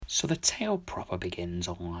So the tale proper begins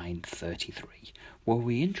on line 33, where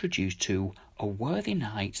we introduce to a worthy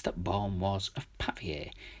knight that born was of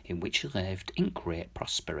Pavier, in which he lived in great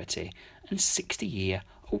prosperity, and 60 year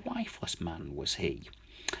a wifeless man was he.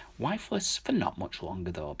 Wifeless for not much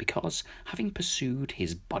longer though, because having pursued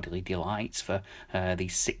his bodily delights for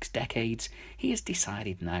these 6 decades, he has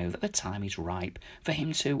decided now that the time is ripe for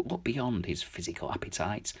him to look beyond his physical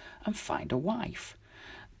appetites and find a wife.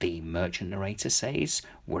 The merchant narrator says,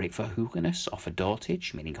 were it for holiness or for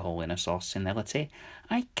dotage, meaning holiness or senility,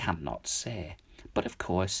 I cannot say. But of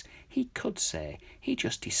course, he could say. He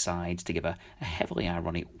just decides to give a heavily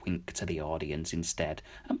ironic wink to the audience instead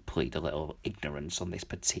and plead a little ignorance on this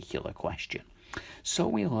particular question. So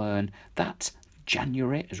we learn that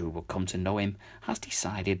January, as we will come to know him, has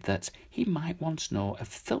decided that he might once know of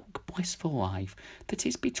thilk blissful life that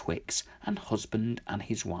is betwixt an husband and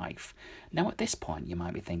his wife. Now at this point you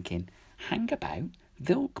might be thinking, hang about,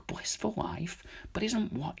 thilk blissful life, but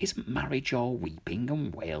isn't marriage all weeping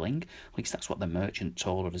and wailing? At least that's what the merchant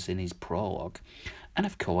told us in his prologue. And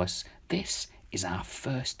of course, this is our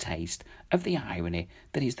first taste of the irony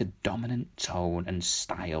that is the dominant tone and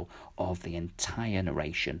style of the entire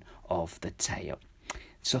narration of the tale.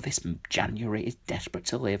 So this January is desperate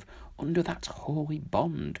to live under that holy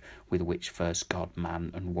bond with which first God,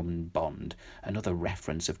 man and woman bond. Another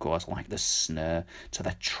reference, of course, like the snare to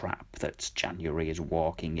the trap that January is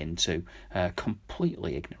walking into,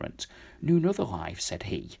 completely ignorant. Noon other life, said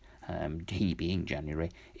he being January,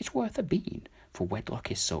 is worth a bean, for wedlock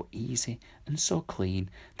is so easy and so clean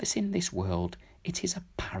that in this world it is a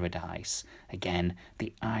paradise. Again,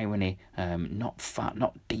 the irony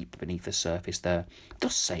not deep beneath the surface there.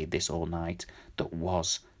 Thus said this old knight that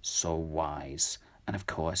was so wise. And of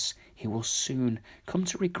course, he will soon come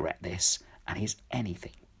to regret this, and is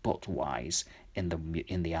anything but wise in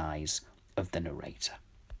the eyes of the narrator.